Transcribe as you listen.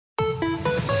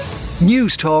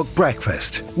Newstalk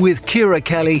Breakfast with Ciara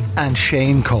Kelly and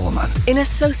Shane Coleman. In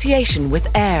association with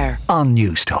AIR on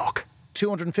Newstalk.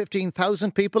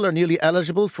 215,000 people are newly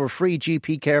eligible for free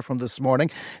GP care from this morning.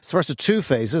 It's the first of two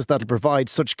phases that'll provide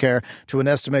such care to an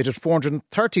estimated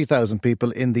 430,000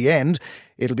 people in the end.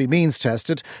 It'll be means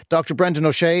tested. Dr. Brendan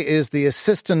O'Shea is the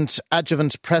Assistant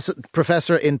Adjuvant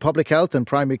Professor in Public Health and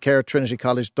Primary Care at Trinity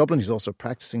College Dublin. He's also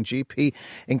practising GP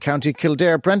in County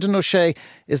Kildare. Brendan O'Shea,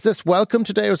 is this welcome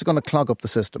today or is it going to clog up the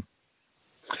system?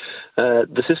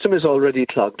 The system is already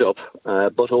clogged up,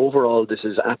 but overall this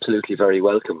is absolutely very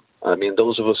welcome. I mean,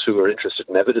 those of us who are interested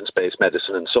in evidence-based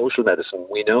medicine and social medicine,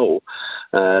 we know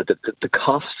that the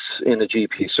costs in a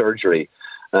GP surgery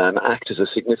act as a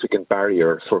significant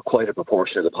barrier for quite a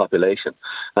proportion of the population.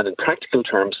 And in practical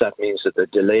terms, that means that the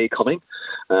delay coming,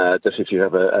 that if you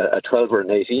have a 12 or an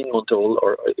 18-month-old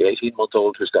or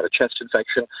 18-month-old who's got a chest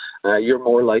infection, you're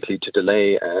more likely to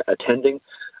delay attending.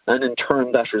 And in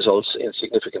turn, that results in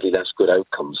significantly less good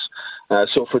outcomes.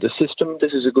 So for the system,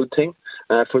 this is a good thing.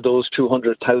 For those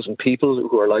 200,000 people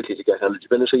who are likely to get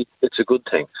eligibility, it's a good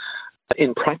thing.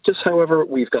 In practice, however,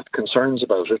 we've got concerns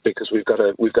about it because we've got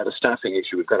a staffing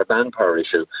issue, we've got a manpower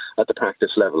issue at the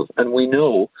practice level. And we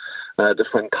know that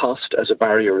when cost as a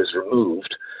barrier is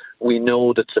removed, we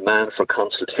know that demand for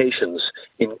consultations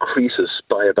increases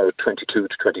by about 22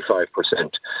 to 25%.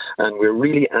 And we're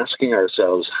really asking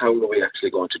ourselves, how are we actually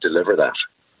going to deliver that?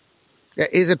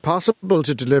 Is it possible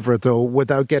to deliver it, though,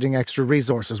 without getting extra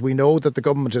resources? We know that the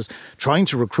government is trying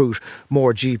to recruit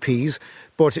more GPs,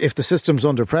 but if the system's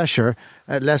under pressure,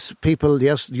 less people,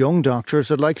 yes, young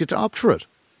doctors, are likely to opt for it.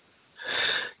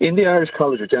 In the Irish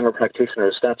College of General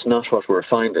Practitioners, that's not what we're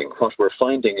finding. What we're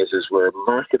finding is we're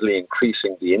markedly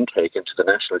increasing the intake into the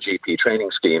National GP Training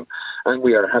Scheme, and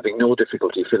we are having no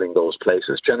difficulty filling those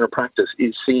places. General practice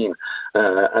is seen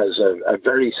as a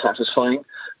very satisfying,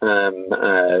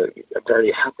 a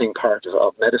very happening part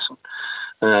of medicine.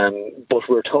 But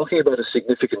we're talking about a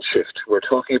significant shift. We're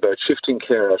talking about shifting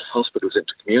care out of hospitals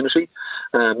into community,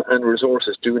 and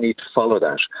resources do need to follow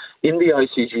that. In the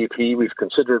ICGP, we've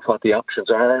considered what the options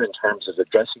are in terms of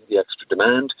addressing the extra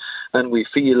demand, and we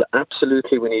feel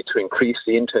absolutely we need to increase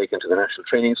the intake into the National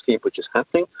Training Scheme, which is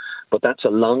happening, but that's a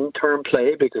long-term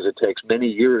play because it takes many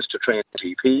years to train a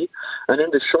GP. And in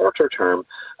the shorter term,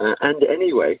 and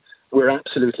anyway, we're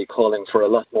absolutely calling for a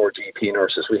lot more GP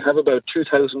nurses. We have about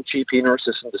 2,000 GP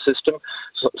nurses in the system.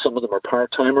 Some of them are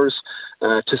part-timers.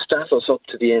 To staff us up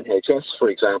to the NHS, for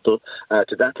example,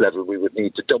 to that level, we would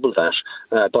need to double that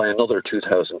by another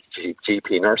 2,000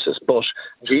 GP nurses. But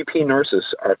GP nurses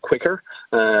are quicker.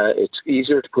 It's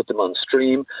easier to put them on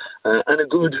stream. And a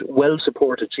good,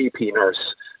 well-supported GP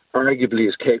nurse arguably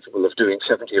is capable of doing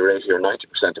 70 or 80 or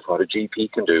 90% of what a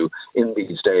GP can do in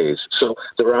these days. So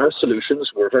there are solutions.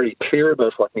 We're very clear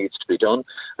about what needs to be done.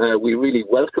 We really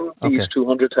welcome these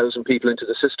 200,000 people into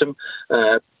the system,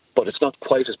 but it's not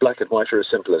quite as black and white or as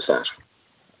simple as that.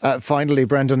 Finally,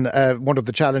 Brendan, one of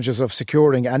the challenges of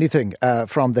securing anything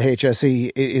from the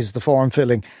HSE is the form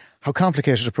filling. How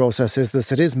complicated a process is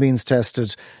this? It is means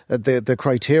tested. The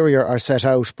criteria are set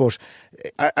out, but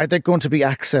are there going to be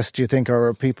access, do you think, or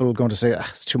are people going to say,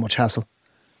 it's too much hassle?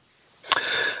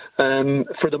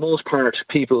 For the most part,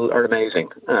 people are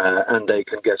amazing and they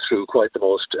can get through quite the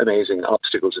most amazing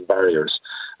obstacles and barriers.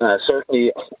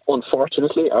 Certainly,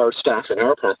 unfortunately, our staff in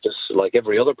our practice, like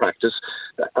every other practice,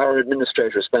 our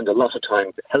administrators spend a lot of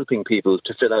time helping people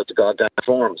to fill out the goddamn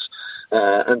forms.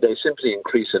 And they simply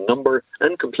increase in number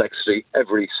and complexity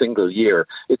every single year.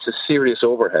 It's a serious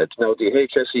overhead. Now, the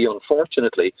HSE,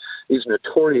 unfortunately, is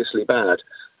notoriously bad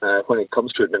when it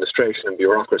comes to administration and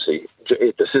bureaucracy.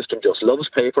 The system just loves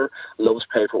paper, loves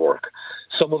paperwork.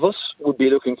 Some of us would be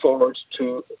looking forward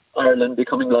to Ireland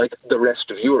becoming like the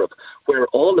rest of Europe, where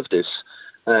all of this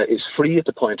is free at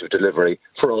the point of delivery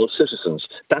for all citizens.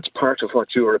 That's part of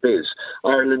what Europe is.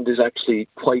 Ireland is actually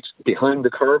quite behind the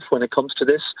curve when it comes to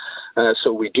this.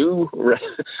 So we do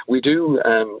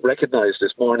recognise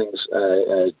this morning's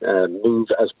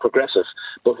move as progressive,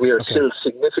 but we are still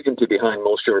significantly behind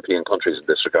most European countries in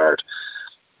this regard.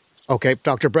 OK,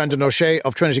 Dr. Brendan O'Shea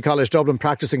of Trinity College Dublin,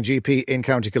 practising GP in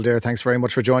County Kildare. Thanks very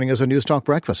much for joining us on Newstalk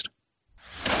Breakfast.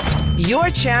 Your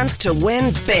chance to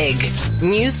win big.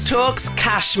 Newstalk's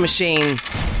Cash Machine.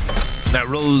 Now,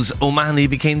 Rose O'Mahony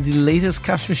became the latest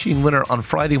cash machine winner on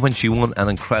Friday when she won an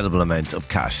incredible amount of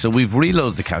cash. So we've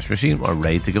reloaded the cash machine. We're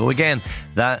ready to go again.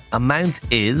 That amount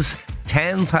is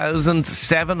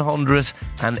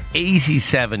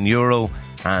 €10,787.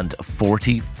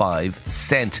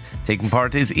 €1.45. Taking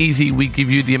part is easy. We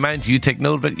give you the amount, you take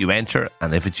note of it, you enter,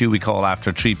 and if it's you, we call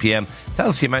after 3 p.m. Tell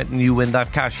us the amount and you win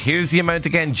that cash. Here's the amount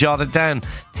again, jot it down: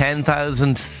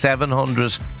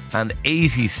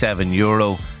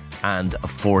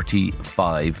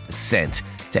 €10,787.45.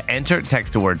 To enter,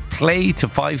 text the word play to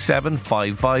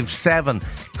 57557.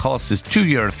 Cost is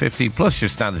 €2.50 plus your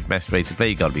standard message rate to play.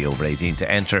 You got to be over 18 to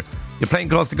enter. You're playing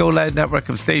across the Go Loud network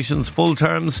of stations. Full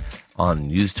terms on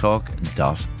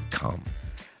newstalk.com.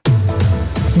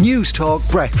 Newstalk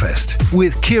Breakfast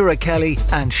with Ciara Kelly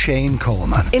and Shane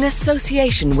Coleman. In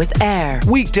association with AIR.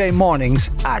 Weekday mornings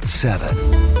at 7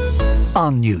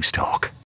 on Newstalk.